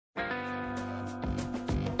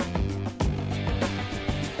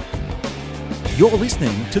You're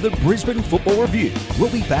listening to the Brisbane Football Review.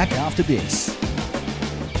 We'll be back after this.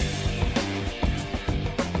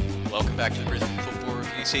 Welcome back to the Brisbane Football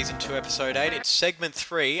Review, Season 2, Episode 8. It's Segment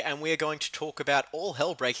 3, and we are going to talk about all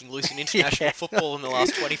hell breaking loose in international football in the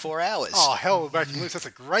last 24 hours. Oh, hell breaking loose, that's a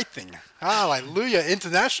great thing. Hallelujah,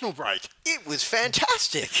 international break. It was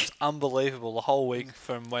fantastic. Unbelievable. The whole week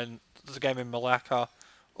from when there's a game in Malacca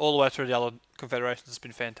all the way through the other confederations has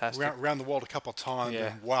been fantastic. Around the world a couple of times,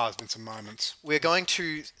 Yeah. and wow, there's been some moments. We're going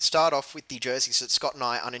to start off with the jerseys that Scott and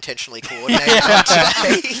I unintentionally coordinated on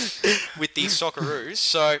today with the Socceroos.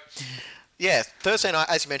 So, yeah, Thursday night,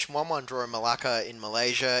 as you mentioned, 1-1 draw in Malacca in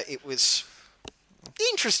Malaysia. It was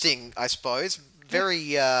interesting, I suppose.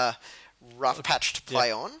 Very rough patch to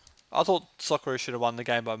play on. I thought Socceroos should have won the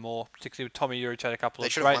game by more, particularly with Tommy Juric had a couple They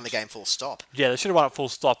of should have won the game full stop. Yeah, they should have won it full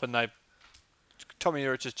stop, and Tommy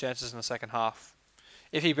Juric's chances in the second half.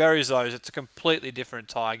 If he buries those, it's a completely different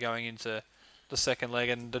tie going into the second leg,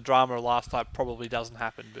 and the drama of last night probably doesn't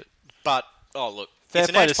happen. But Look, fair it's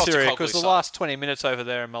an play to Ange Syria, Postecoglou because the side. last 20 minutes over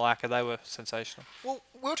there in Malacca, they were sensational. Well,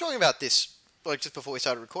 we were talking about this just before we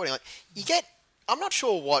started recording. I'm not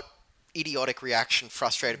sure what idiotic reaction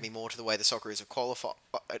frustrated me more to the way the Socceroos have qualified,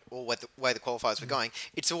 or the way the qualifiers were going.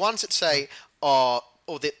 It's the ones that say, or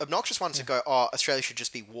the obnoxious ones that go, Australia should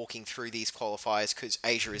just be walking through these qualifiers because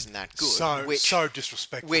Asia isn't that good. So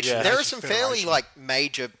disrespectful. Which to the there are Asian some fairly Federation.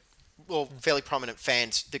 major, fairly prominent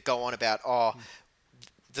fans that go on about,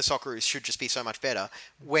 the Socceroos should just be so much better.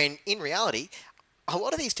 When in reality, a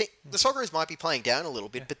lot of these the Socceroos might be playing down a little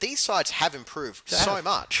bit, but these sides have improved so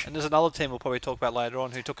much. And there's another team we'll probably talk about later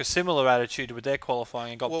on who took a similar attitude with their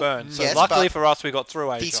qualifying and got burned. So yes, luckily but for us, we got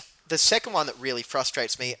through Asia. The second one that really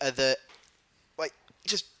frustrates me are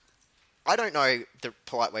I don't know the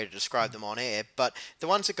polite way to describe them on air, but the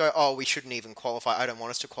ones that go, we shouldn't even qualify, I don't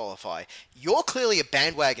want us to qualify. You're clearly a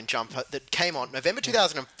bandwagon jumper that came on November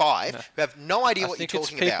 2005 who have no idea what you're talking about. I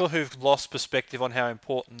think it's people about. who've lost perspective on how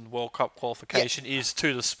important World Cup qualification is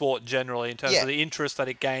to the sport generally in terms of the interest that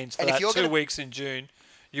it gains for that 2 weeks in June.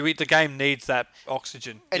 The game needs that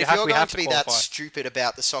oxygen. And if you're going to be that stupid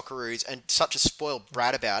about the Socceroos and such a spoiled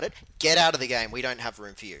brat about it, get out of the game. We don't have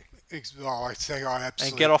room for you. I absolutely.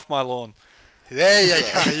 And get off my lawn. There you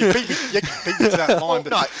go. You beat me to that line.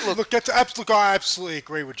 Look, I absolutely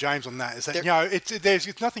agree with James on that. Is that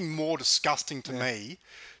it's nothing more disgusting to me,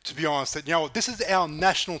 to be honest. That this is our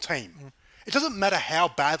national team. It doesn't matter how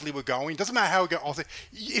badly we're going. It doesn't matter how we're going.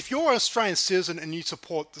 If you're an Australian citizen and you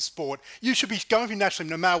support the sport, you should be going for your national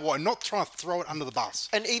team no matter what, and not trying to throw it under the bus.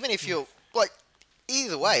 And even if you're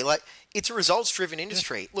either way, it's a results-driven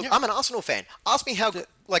industry. Look, I'm an Arsenal fan. Ask me how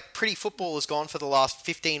pretty football has gone for the last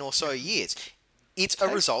 15 or so years. It's a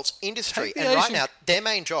results industry, and right now their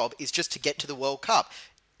main job is just to get to the World Cup.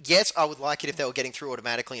 Yes, I would like it if they were getting through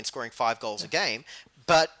automatically and scoring 5 goals a game,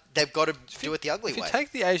 but they've got to do it the ugly way. If you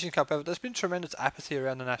take the Asian Cup over, there's been tremendous apathy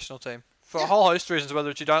around the national team for a whole host of reasons.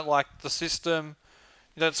 Whether it's you don't like the system,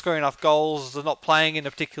 you don't score enough goals, they're not playing in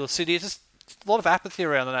a particular city. It's just a lot of apathy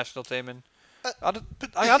around the national team, and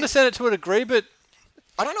I understand it to a degree, but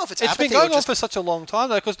I don't know if it's been going on for such a long time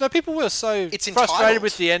though, because people were so frustrated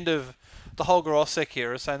with the end of the Holger Osek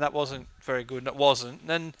era, saying that wasn't very good, and it wasn't. And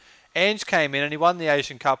then Ange came in and he won the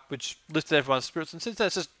Asian Cup, which lifted everyone's spirits, and since then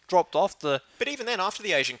it's just dropped off the... But even then, after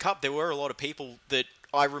the Asian Cup, there were a lot of people that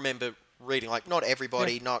I remember reading, not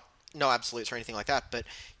everybody, no absolutes or anything like that, but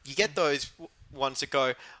you get those ones that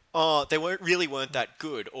go, they weren't that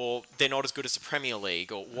good, or they're not as good as the Premier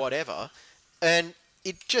League, or whatever. And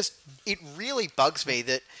it really bugs me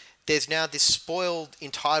that there's now this spoiled,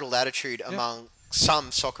 entitled attitude among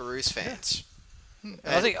some Socceroos fans.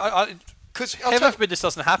 I think heaven forbid this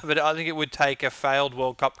doesn't happen, but I think it would take a failed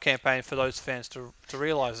World Cup campaign for those fans to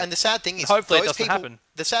realise it. And the sad thing is, hopefully it doesn't happen.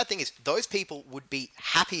 The sad thing is, those people would be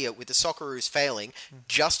happier with the Socceroos failing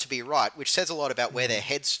just to be right, which says a lot about where their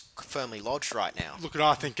head's firmly lodged right now. Look, and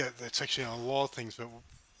I think that's actually on a lot of things, but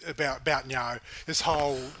about this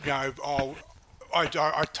whole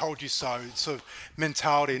I told you so sort of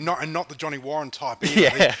mentality, and not the Johnny Warren type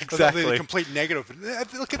either. Exactly. The complete negative.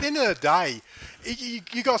 Look, at the end of the day, you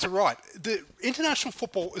guys are right. The international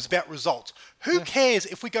football is about results. Who cares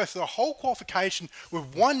if we go through the whole qualification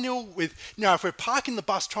with 1-0 if we're parking the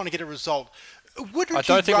bus trying to get a result? I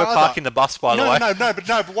don't think we're parking the bus, by the way.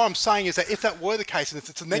 But what I'm saying is that if that were the case, and if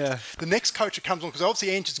it's the next coach that comes on, because obviously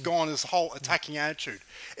Ange has gone this whole attacking attitude.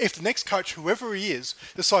 If the next coach, whoever he is,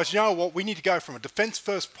 decides, we need to go from a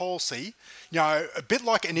defence-first policy, a bit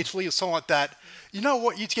like in Italy or something like that, you know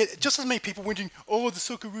what? You'd get just as many people whinging, oh, the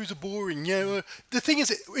Socceroos are boring. Yeah. The thing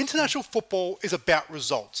is, international football is about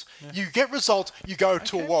results. You get results, you go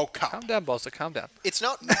to a World Cup. Calm down, Bosser. Calm down. It's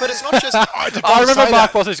not, but it's not just. I remember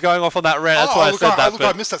Mark Bosser's going off on that rant. That's why I said that.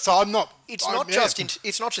 I missed that. So I'm not. It's not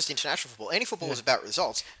just international football. Any football is about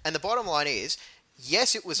results. And the bottom line is,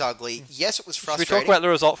 yes, it was ugly. Yes, it was Should we frustrating. talk about the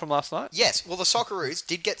result from last night? Yes. Well, the Socceroos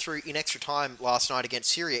did get through in extra time last night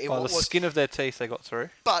against Syria. By the skin of their teeth, they got through.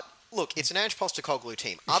 But look, it's an Ange Postecoglou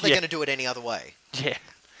team. Are they going to do it any other way? Yeah.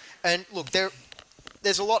 And look,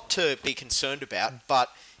 there's a lot to be concerned about, but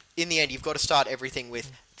in the end, you've got to start everything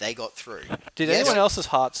with they got through. Did anyone else's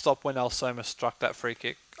heart stop when El Soma struck that free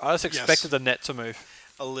kick? I just expected the net to move.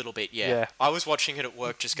 A little bit, yeah. Yeah. I was watching it at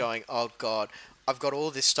work just going, oh, God, I've got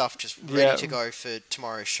all this stuff just ready to go for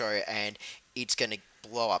tomorrow's show, and it's going to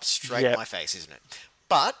blow up straight in my face, isn't it?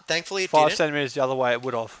 But thankfully it 5 didn't. centimetres the other way, it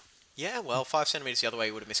would have. Yeah, well, 5 centimetres the other way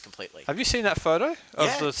you would have missed completely. Have you seen that photo?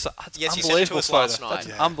 Yeah. It's Yes, you sent it to us last night. That's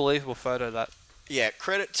an unbelievable photo, that. Yeah,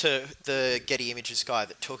 credit to the Getty Images guy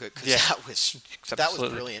that took it, because that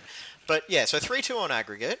was brilliant. But yeah, so 3-2 on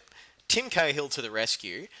aggregate. Tim Cahill to the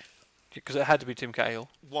rescue. Because it had to be Tim Cahill.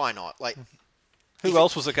 Why not? Like, Who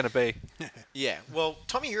else was it going to be? Yeah, well,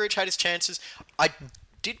 Tommy Juric had his chances. I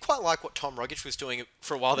did quite like what Tom Rogic was doing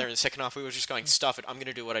for a while there in the second half. We were just going, stuff it, I'm going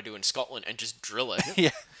to do what I do in Scotland and just drill it. Yeah.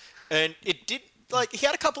 And it did, like, he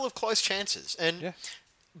had a couple of close chances. And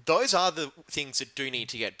those are the things that do need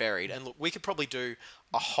to get buried. And look, we could probably do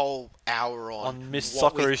a whole hour on missed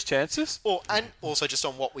Socceroos' chances? And also just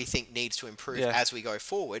on what we think needs to improve as we go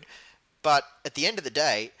forward. But at the end of the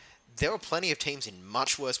day, there are plenty of teams in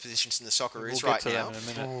much worse positions than the Socceroos right now. Them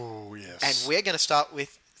in a minute. Oh, yes. And we're going to start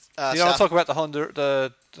with... you want to talk about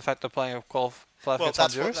the fact they're playing a playoff against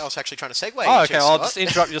that's Honduras? what I was actually trying to segue Oh, into, okay. I'll Scott. just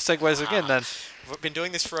interrupt your segues again then. We've been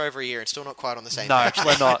doing this for over a year and still not quite on the same No, page.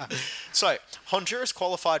 we're not. So, Honduras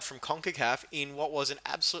qualified from CONCACAF in what was an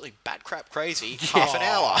absolutely bat crap crazy half an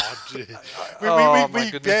hour. My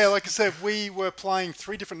goodness. Yeah, like I said, we were playing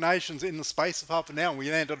 3 different nations in the space of half an hour, and we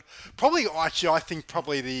landed probably, actually, I think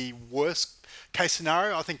probably the worst case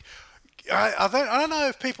scenario. I think I don't know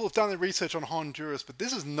if people have done the research on Honduras, but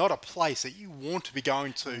this is not a place that you want to be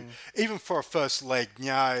going to, even for a first leg. You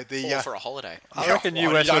know, Or for a holiday. I reckon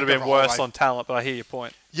US would have been worse on talent, but I hear your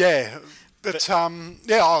point. Yeah, but it's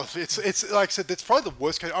like I said, it's probably the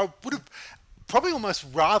worst case. I would have probably almost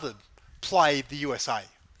rather play the USA,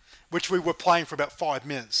 which we were playing for about 5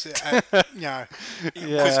 minutes. You know,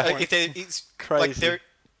 It's crazy.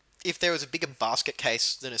 If there was a bigger basket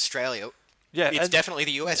case than Australia, Yeah, it's definitely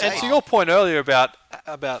the USA. And to your point earlier about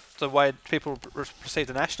the way people perceive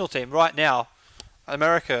the national team, right now,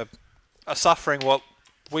 America are suffering what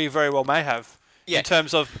we very well may have in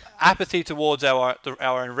terms of apathy towards our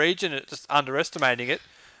own region, just underestimating it.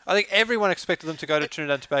 I think everyone expected them to go to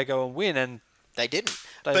Trinidad and Tobago and win, and they didn't.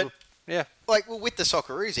 With the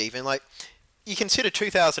Socceroos even, like, you consider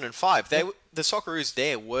 2005, the Socceroos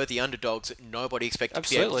there were the underdogs that nobody expected to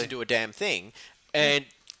be able to do a damn thing, and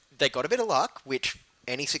they got a bit of luck, which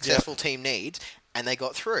any successful team needs, and they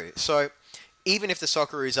got through. So even if the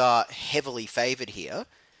Socceroos are heavily favoured here...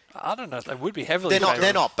 I don't know if they would be heavily favoured.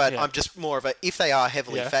 They're not, but I'm just more of a... If they are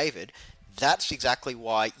heavily favoured, that's exactly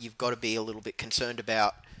why you've got to be a little bit concerned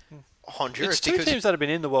about Honduras. It's 2 teams that have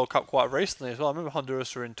been in the World Cup quite recently as well. I remember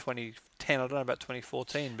Honduras were in 2010. I don't know about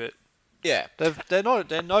 2014, but... Yeah. They're no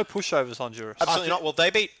pushovers, Honduras. Absolutely not. Well,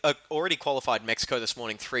 they beat already qualified Mexico this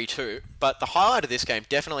morning 3-2, but the highlight of this game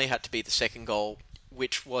definitely had to be the second goal,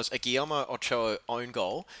 which was a Guillermo Ochoa own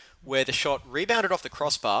goal, where the shot rebounded off the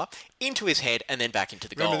crossbar into his head and then back into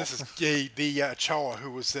the goal. Remember, this is the Ochoa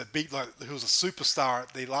who was who was a superstar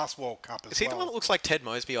at the last World Cup as Is he the one that looks like Ted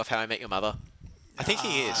Mosby off How I Met Your Mother? I think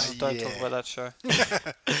he is. Don't talk about that show.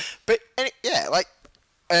 But,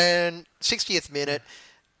 and 60th minute...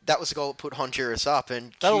 That was the goal that put Honduras up,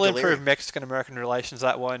 and that'll improve Mexican-American relations,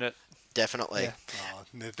 that won't it? Definitely.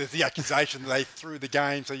 Yeah. There's the accusation that they threw the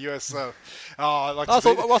game to US. I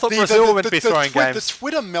thought Brazil were meant to be throwing games. The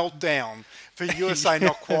Twitter meltdown for USA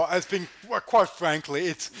has been, quite frankly,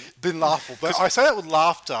 it's been laughable. But I say that with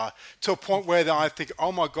laughter to a point where I think,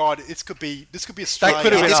 oh my God, this could be Australia.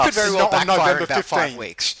 This could very well backfire in about 5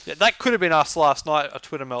 weeks. Yeah, that could have been us last night, a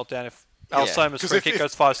Twitter meltdown, if Al Soma's free kick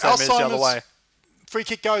goes 5 centimetres the other way. Free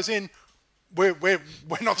kick goes in. We're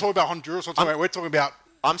not talking about Honduras. We're talking about.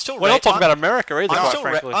 We're not talking about America either.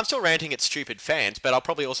 Frankly, I'm still ranting at stupid fans, but I'll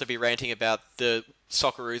probably also be ranting about the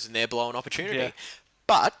Socceroos and their blown opportunity. Yeah.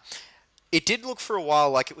 But it did look for a while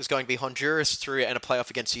like it was going to be Honduras through and a playoff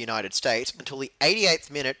against the United States until the 88th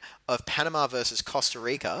minute of Panama versus Costa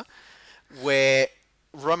Rica, where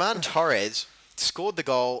Roman Torres scored the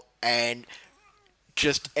goal and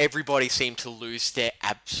just everybody seemed to lose their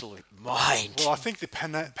absolute mind. Well, I think the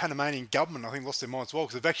Panamanian government, lost their minds as well,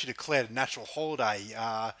 because they've actually declared a national holiday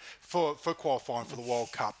for qualifying for the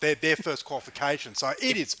World Cup. Their first qualification, so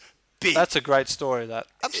it is big. That's a great story, that.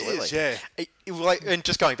 Absolutely. It is, And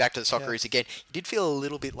just going back to the Socceroos again, you did feel a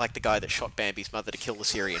little bit like the guy that shot Bambi's mother to kill the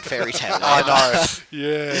Syrian fairy tale. I know.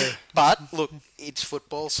 Yeah. But, look, it's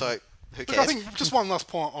football, so who Look, cares? I think just one last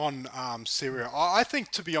point on Syria. I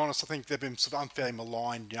think, to be honest, I think they've been sort of unfairly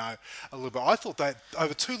maligned, a little bit. I thought that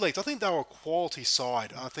over 2 leagues, I think they were a quality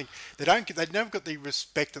side. I think they've never got the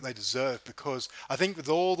respect that they deserve, because I think with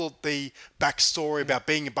all the backstory about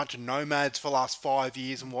being a bunch of nomads for the last 5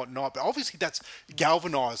 years and whatnot, but obviously that's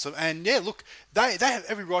galvanised them. And yeah, look, they have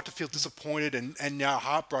every right to feel disappointed and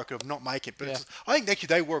heartbroken of not making it. But I think actually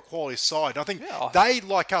they were a quality side. I think they,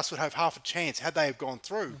 like us, would have half a chance had they have gone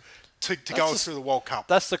through. To go through the World Cup.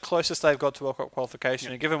 That's the closest they've got to World Cup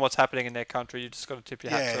qualification. And given what's happening in their country, you've just got to tip your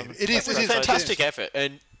hat to them. It is a fantastic effort.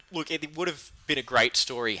 And look, it would have been a great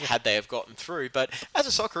story had they have gotten through. But as a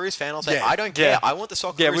Socceroos fan, I'll say, I don't care. I want the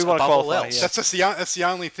Socceroos above all else. That's the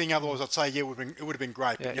only thing. Otherwise, I'd say, it would have been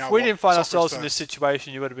great. But if we didn't find ourselves in this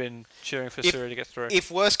situation, you would have been cheering for Syria to get through.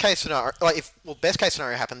 If best case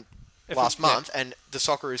scenario happened last month and the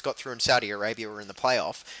Socceroos got through and Saudi Arabia were in the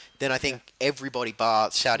playoff, then I think everybody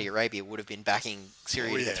bar Saudi Arabia would have been backing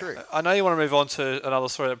Syria to get through. I know you want to move on to another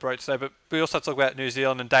story that broke today, but we also have to talk about New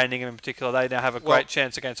Zealand and Daningham in particular. They now have a great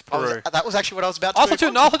chance against Peru. That was actually what I was about to I thought you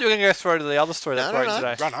were going to go through to the other story that broke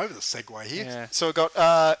today. Run over the segue here. Yeah. So we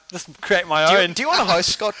got... Just create my own. Do you want to host,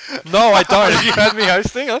 Scott? No, I don't. Have you heard me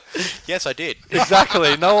hosting? Yes, I did.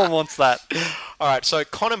 Exactly. No one wants that. All right, so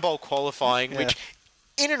Cotton Bowl qualifying, which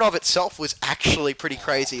in and of itself was actually pretty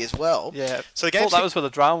crazy as well. Yeah. So the I thought that was where the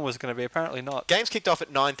drama was going to be. Apparently not. Games kicked off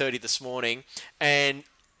at 9:30 this morning, and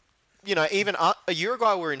even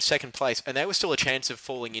Uruguay were in second place, and they were still a chance of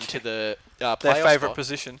falling into the playoff their favourite spot.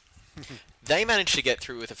 Position. They managed to get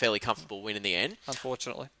through with a fairly comfortable win in the end.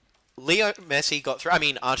 Unfortunately. Leo Messi got through.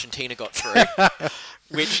 Argentina got through.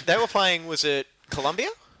 Which they were playing, was it Colombia?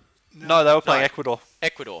 No, they were playing Ecuador.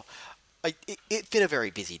 Ecuador. It's been a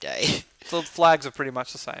very busy day. The flags are pretty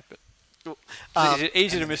much the same, but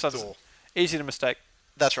easy to misunderstand. Easy to mistake.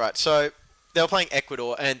 That's right. So they were playing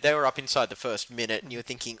Ecuador, and they were up inside the first minute, and you were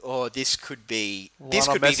thinking, "Oh, this could be the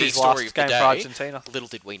story of the day." Argentina. Little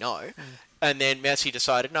did we know. And then Messi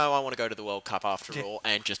decided, "No, I want to go to the World Cup after all,"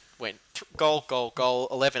 and just went goal,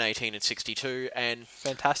 11, 18, and 62, and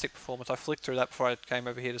fantastic performance. I flicked through that before I came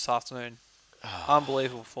over here this afternoon.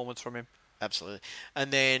 Unbelievable performance from him. Absolutely.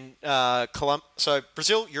 And then so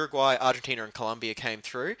Brazil, Uruguay, Argentina, and Colombia came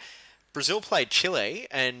through. Brazil played Chile,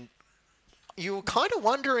 and you were kind of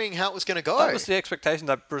wondering how it was going to go. That was the expectation,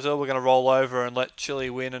 that Brazil were going to roll over and let Chile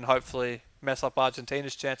win and hopefully mess up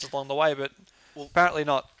Argentina's chances along the way, but apparently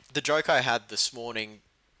not. The joke I had this morning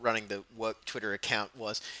running the work Twitter account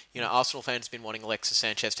was, Arsenal fans have been wanting Alexis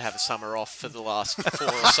Sanchez to have a summer off for the last 4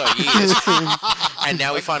 or so years, and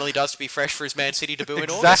now he finally does to be fresh for his Man City debut in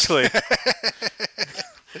August. Exactly.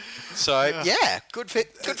 So good for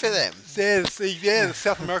them. The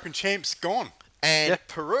South American champs gone, and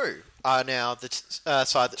Peru are now the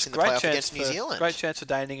side that's in the playoff against New Zealand. Great chance for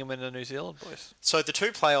Daningham and the New Zealand boys. So the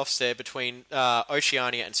two playoffs there between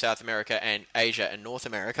Oceania and South America and Asia and North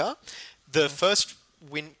America, the first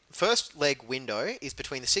leg window is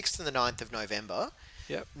between the 6th and the 9th of November.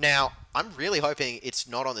 Yep. Now, I'm really hoping it's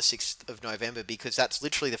not on the 6th of November, because that's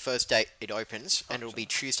literally the first date it opens, and it'll be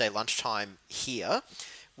Tuesday lunchtime here,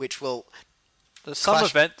 which will... There's some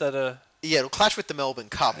event that... it'll clash with the Melbourne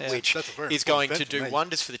Cup, which is going to do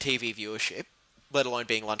wonders for the TV viewership, let alone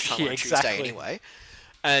being lunchtime on Tuesday anyway.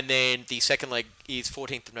 And then the second leg is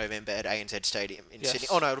 14th of November at ANZ Stadium in Sydney.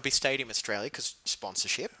 Oh, no, it'll be Stadium Australia, because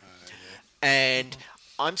sponsorship. And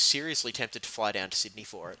I'm seriously tempted to fly down to Sydney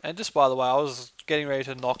for it. And just by the way, I was getting ready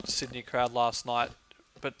to knock the Sydney crowd last night,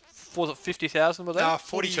 but was it 50,000 were there?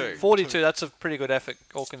 42. 42, that's a pretty good effort,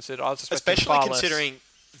 all considered. I was expecting especially far considering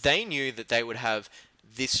they knew that they would have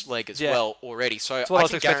this leg as well already. So I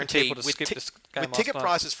can guarantee with ticket night.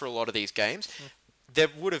 prices for a lot of these games, there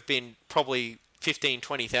would have been probably 15,000,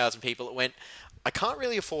 20,000 people that went, I can't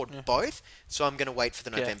really afford both, so I'm going to wait for the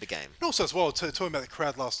November game. And also as well, talking about the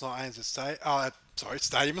crowd last night,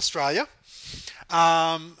 Stadium Australia.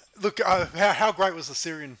 Look, how great was the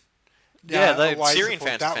Syrian? Syrian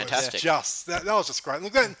fans are fantastic. That was just great.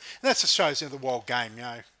 Look, that just shows the world game.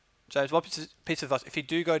 James, one piece of advice: if you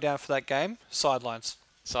do go down for that game, sidelines.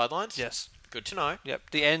 Sidelines? Yes. Good to know. Yep.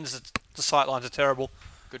 The sidelines are terrible.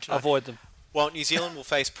 Good to know. Avoid them. Well, New Zealand will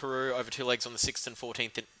face Peru over 2 legs on the 6th and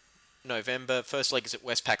 14th November. First leg is at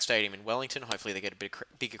Westpac Stadium in Wellington. Hopefully they get a bit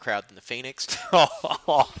bigger crowd than the Phoenix.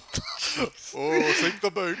 Oh, sink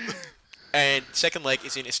the boot. And second leg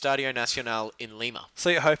is in Estadio Nacional in Lima. So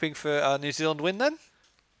you're hoping for a New Zealand win then?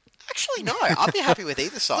 Actually, no. I'd be happy with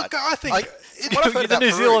either side. Look, I think... what I've heard You're the about New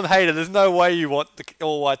Peru, Zealand hater. There's no way you want the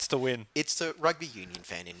All Whites to win. it's the rugby union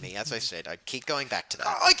fan in me. As I said, I keep going back to that.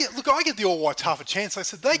 I get the All Whites half a chance. I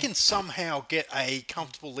said they can somehow get a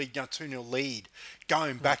comfortable lead, 2-0 lead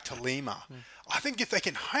going back to Lima. I think if they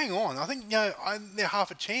can hang on, I think they're half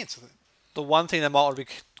a chance. The one thing they might want to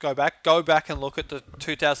go back and look at the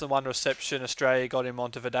 2001 reception Australia got in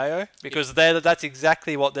Montevideo, because that's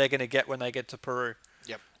exactly what they're going to get when they get to Peru.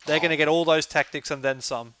 Yep. They're going to get all those tactics and then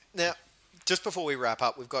some. Now, just before we wrap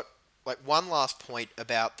up, we've got one last point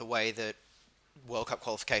about the way that World Cup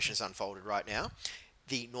qualification is unfolded right now.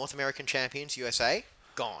 The North American champions, USA,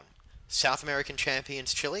 gone. South American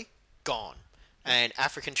champions, Chile, gone. And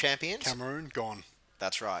African champions, Cameroon, gone.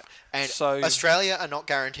 That's right. And So- Australia are not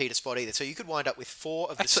guaranteed a spot either. So you could wind up with 4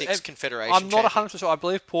 of the Actually, 6 confederation I'm not champions. 100% sure. I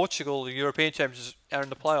believe Portugal, the European champions, are in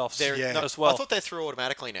the playoffs They're- as well. I thought they're through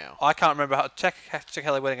automatically now. I can't remember how. Check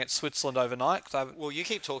how they went against Switzerland overnight. Well, you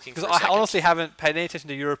keep talking for Because a I second. honestly haven't paid any attention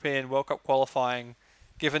to European World Cup qualifying,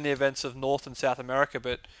 given the events of North and South America.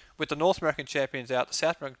 But with the North American champions out, the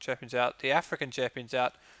South American champions out, the African champions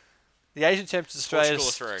out, the Asian champions Australia Portugal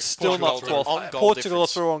are through. still Portugal not through. qualified. On goal Portugal are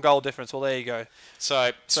difference. through on goal difference. Well, there you go.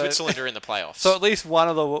 So Switzerland are in the playoffs. So at least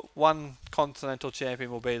one continental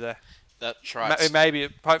champion will be there. That's right. Maybe,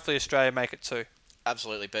 hopefully, Australia make it too.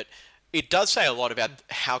 Absolutely, but it does say a lot about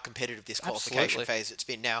how competitive this qualification Absolutely. phase it's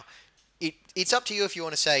been. Now, it's up to you if you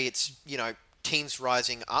want to say it's teams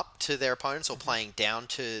rising up to their opponents or playing down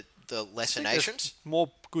to the lesser I think there's nations.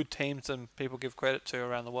 more good teams than people give credit to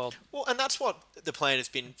around the world. Well, and that's what the plan has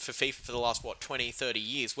been for FIFA for the last 20, 30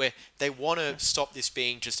 years, where they want to stop this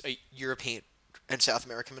being just a European and South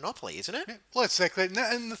American monopoly, isn't it? Yeah, well, exactly.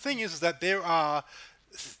 And the thing is that there are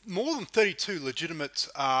more than 32 legitimate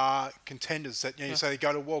contenders that you say they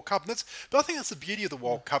go to World Cup. But I think that's the beauty of the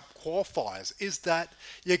World Cup qualifiers, is that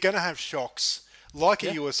you're going to have shocks like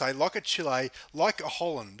a USA, like a Chile, like a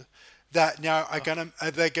Holland, that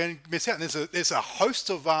they're going to miss out. And there's a host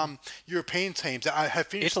of European teams that have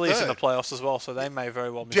finished Italy's third. in the playoffs as well, so they may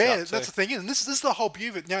very well miss Yeah, out too. that's the thing. And this is the whole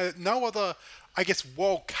beauty of it. No other, I guess,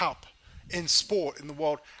 World Cup in sport in the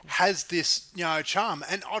world has this charm.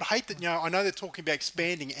 And I'd hate that. I know they're talking about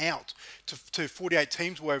expanding out to 48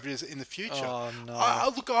 teams, wherever it is in the future. Oh, no.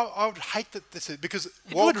 I would hate that this is because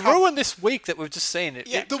It World would Cup, ruin this week that we've just seen. It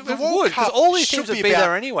Yeah, it, the it World would, because Cup all these should teams would be be about-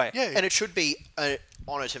 there anyway. Yeah, And it should be an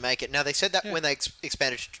honour to make it. Now, they said that Yeah. when they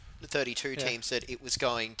expanded to 32 teams that it was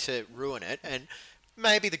going to ruin it. And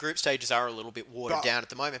maybe the group stages are a little bit watered But- down at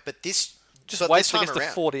the moment. But this Just but wait this till it time gets to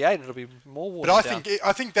around, 48, it'll be more watered But down.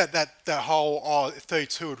 I think that whole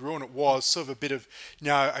 32 would ruin it was sort of a bit of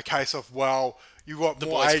a case of you got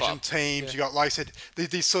more boys' Asian club. teams. You got, like I said,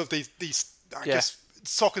 these sort of these I Yeah. guess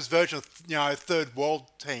soccer's version of third world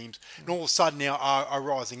teams, and all of a sudden now are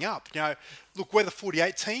rising up. Look, we're the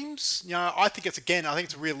 48 teams. I think it's a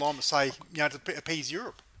realignment to say to appease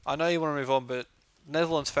Europe. I know you want to move on, but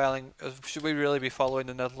Netherlands failing. Should we really be following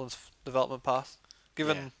the Netherlands development path,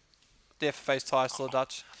 given the FFA's ties to the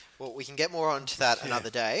Dutch? well, we can get more onto that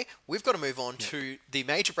another day. We've got to move on to the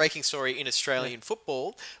major breaking story in Australian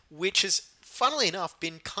football, which has, funnily enough,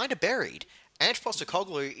 been kind of buried. Ange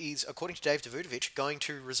Postecoglou is, according to Dave Davutovic, going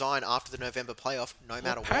to resign after the November playoff, no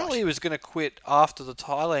matter Apparently, what. he was going to quit after the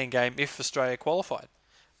Thailand game if Australia qualified.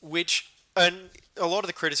 And a lot of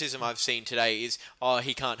the criticism I've seen today is,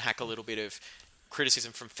 he can't hack a little bit of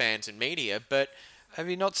criticism from fans and media, but Have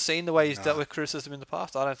you not seen the way he's dealt with criticism in the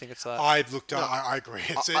past? I don't think it's that. I've looked. I agree.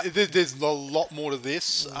 There's a lot more to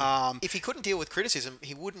this. if he couldn't deal with criticism,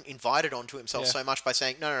 he wouldn't invite it onto himself Yeah. so much by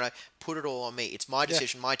saying, no, put it all on me. It's my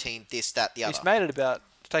decision, my team, this, that, the other. He's made it about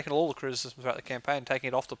taking all the criticism throughout the campaign, taking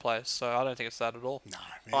it off the players. So I don't think it's that at all.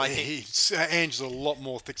 No, I think- Ange's a lot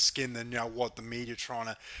more thick-skinned than what the media trying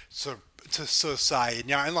to sort of say. And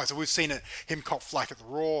like I said, we've seen him cop flack at the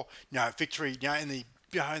Raw. Victory.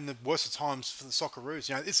 In the worst of times for the Socceroos.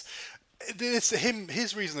 It's him.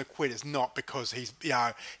 His reason to quit is not because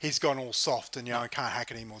he's gone all soft and and can't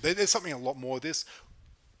hack it anymore. There's something a lot more of this.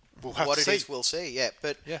 We'll have What to it see. is, we'll see, yeah.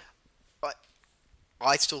 But Yeah.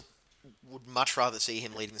 I still would much rather see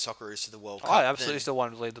him leading the Socceroos to the World Cup. I absolutely than- still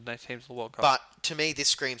want him to lead the next team to the World Cup. But to me, this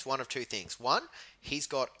screams one of two things. One, he's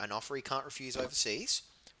got an offer he can't refuse overseas.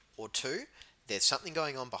 Or two, there's something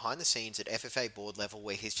going on behind the scenes at FFA board level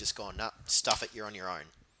where he's just gone, nah, stuff it, you're on your own.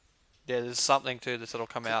 Yeah, there's something to this that'll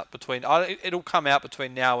come out between. It'll come out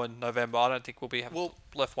between now and November. I don't think we'll be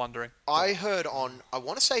left wondering. I heard on, I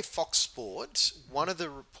want to say Fox Sports, one of the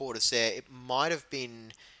reporters there, it might have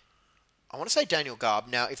been, I want to say Daniel Garb.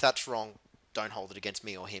 Now, if that's wrong, don't hold it against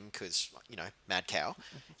me or him because, mad cow.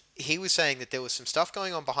 He was saying that there was some stuff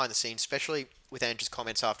going on behind the scenes, especially with Andrew's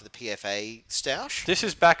comments after the PFA stoush. This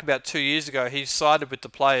is back about 2 years ago. He sided with the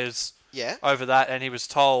players over that, and he was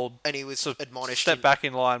told... And he was admonished... Step back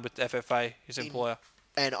in line with FFA, his employer.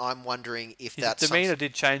 And I'm wondering if his that's... demeanour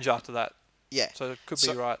did change after that. Yeah. So it could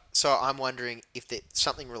be right. So I'm wondering if there's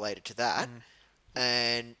something related to that.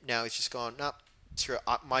 And now he's just gone, no, screw it.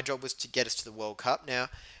 My job was to get us to the World Cup. Now,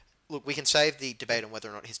 look, we can save the debate on whether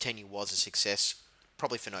or not his tenure was a success,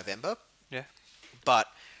 probably for November. Yeah. But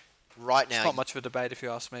right now... It's not much of a debate if you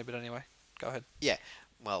ask me, but anyway, go ahead. Yeah.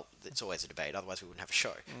 Well, it's always a debate, otherwise we wouldn't have a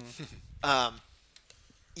show.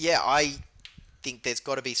 I think there's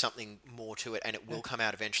got to be something more to it, and it will come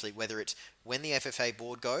out eventually, whether it's when the FFA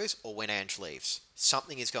board goes or when Ange leaves.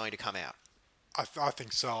 Something is going to come out. I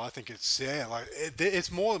think so. I think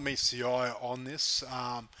it's more than meets the eye on this.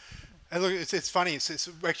 And look, it's funny. It's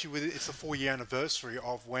actually it's the 4-year anniversary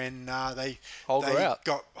of when they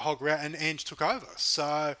got Holger out and Ange took over.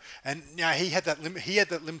 So he had that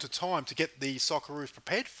limited time to get the Socceroos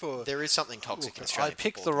prepared for. There is something toxic in Australian I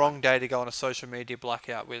picked football, the wrong day to go on a social media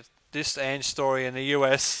blackout with this Ange story in the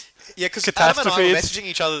US. Yeah, because Adam and I were messaging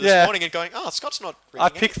each other this morning and going, Scott's not... I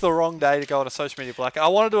picked the wrong day to go on a social media blackout. I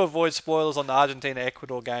wanted to avoid spoilers on the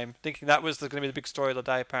Argentina-Ecuador game, thinking that was going to be the big story of the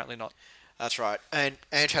day. Apparently not. That's right. And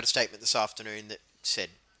Ange had a statement this afternoon that said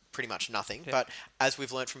pretty much nothing. Yeah. But as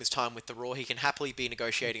we've learned from his time with the Raw, he can happily be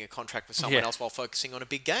negotiating a contract with someone else while focusing on a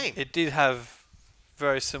big game. It did have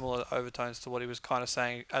very similar overtones to what he was kind of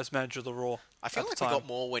saying as manager of the Raw. I feel like we got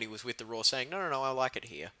more when he was with the Raw saying, no, I like it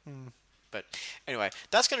here. But anyway,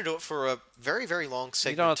 that's going to do it for a very, very long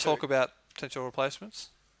segment. You don't want to talk about potential replacements?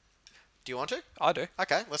 Do you want to? I do.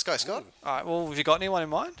 Okay, let's go, Scott. All right, well, have you got anyone in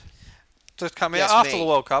mind? To come out after the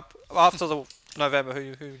World Cup, after the November,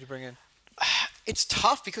 who would you bring in? It's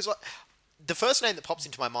tough because the first name that pops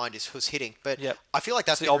into my mind is Hus Hiddink, but I feel like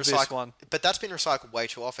that's the been obvious recycled. One. But that's been recycled way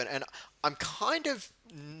too often, and I'm kind of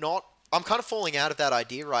falling out of that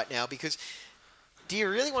idea right now because do you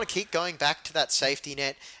really want to keep going back to that safety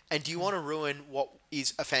net, and do you want to ruin what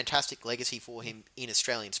is a fantastic legacy for him in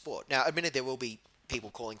Australian sport? Now, admittedly, there will be people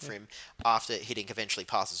calling for him after Hiddink eventually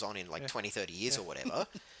passes on in 20, 30 years or whatever.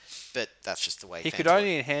 But that's just the way he could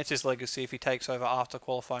only enhance his legacy if he takes over after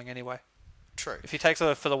qualifying anyway. True. If he takes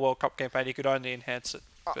over for the World Cup campaign, he could only enhance it.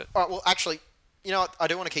 All right, well, actually, you know what? I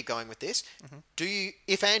do want to keep going with this. Do you,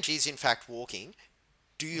 if Ange is in fact walking,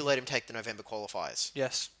 do you let him take the November qualifiers?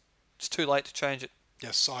 Yes. It's too late to change it.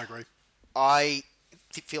 Yes, I agree. I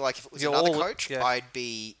feel like if it was another coach, I'd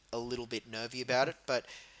be a little bit nervy about it, but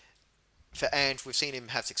for Ange, we've seen him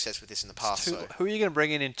have success with this in the past. Who are you going to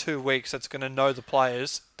bring in 2 weeks that's going to know the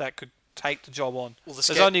players that could take the job on? Well,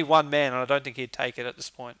 there's only one man, and I don't think he'd take it at this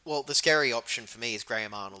point. Well, the scary option for me is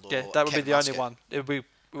Graham Arnold. Yeah, that would be the only one. If we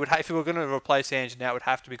were going to replace Ange now, it would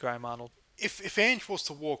have to be Graham Arnold. If Ange was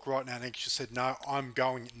to walk right now and Ange just said, no, I'm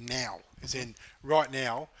going now, as in right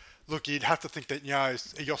now, look, you'd have to think that,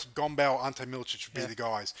 Josip Gombau or Ante Milicic would be the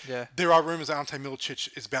guys. Yeah. There are rumours that Ante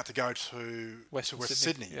Milicic is about to go to West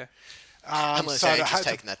Sydney. Yeah. Unless Ange has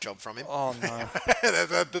taken that job from him. Oh, no.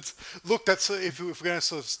 that's if we're going to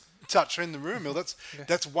sort of touch in the rumour mill,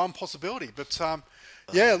 that's one possibility. But,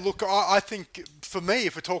 look, I think, for me,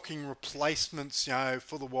 if we're talking replacements,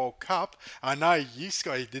 for the World Cup, I know you,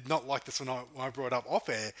 Scotty, did not like this when I brought it up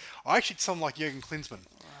off-air. I actually think someone like Jurgen Klinsmann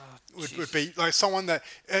would be like someone that,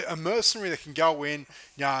 a mercenary that can go in,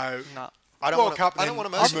 No. I don't want a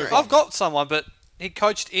mercenary. I've got someone, but he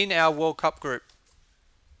coached in our World Cup group.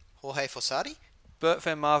 Jorge Fossati? Bert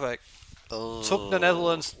van Marwijk. Took the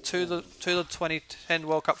Netherlands to the 2010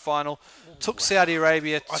 World Cup final. Took Saudi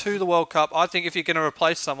Arabia to the World Cup. I think if you're going to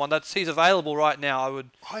replace someone, he's available right now.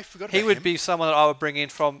 He would be someone that I would bring in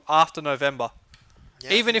from after November.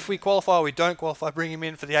 Yeah. Even if we qualify or we don't qualify, bring him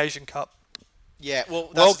in for the Asian Cup. Yeah,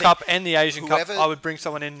 well, World Cup and the Asian Cup, I would bring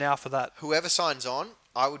someone in now for that. Whoever signs on,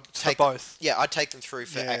 I would take both. I'd take them through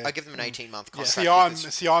for. I give them an 18-month contract.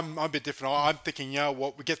 I'm a bit different. I'm thinking,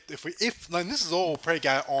 what we get if this is all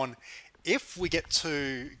predicated on if we get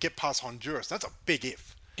past Honduras. That's a big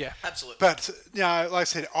if. Yeah, absolutely. But like I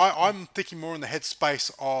said, I'm thinking more in the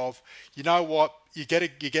headspace of what you get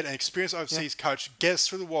an experienced overseas coach, get us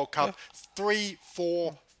through the World Cup, 3,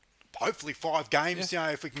 4, hopefully 5 games. You know,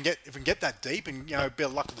 if we can get that deep and a bit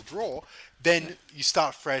of luck of the draw, then you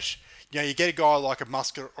start fresh. You get a guy like a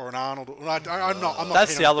Muscat or an Arnold. I'm not.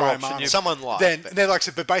 That's keen the on other Graham option. Arnold. Someone like. Then like I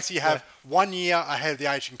said, but basically you have 1 year ahead of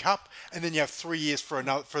the Asian Cup, and then you have 3 years for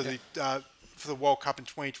the World Cup in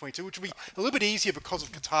 2022, which will be a little bit easier because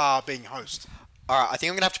of Qatar being host. All right, I think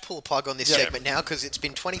I'm going to have to pull a plug on this segment now because it's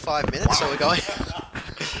been 25 minutes, so we're going...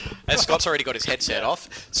 And Scott's already got his headset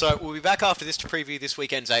off. So we'll be back after this to preview this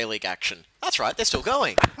weekend's A-League action. That's right, they're still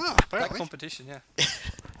going. Oh, That apparently. competition, yeah.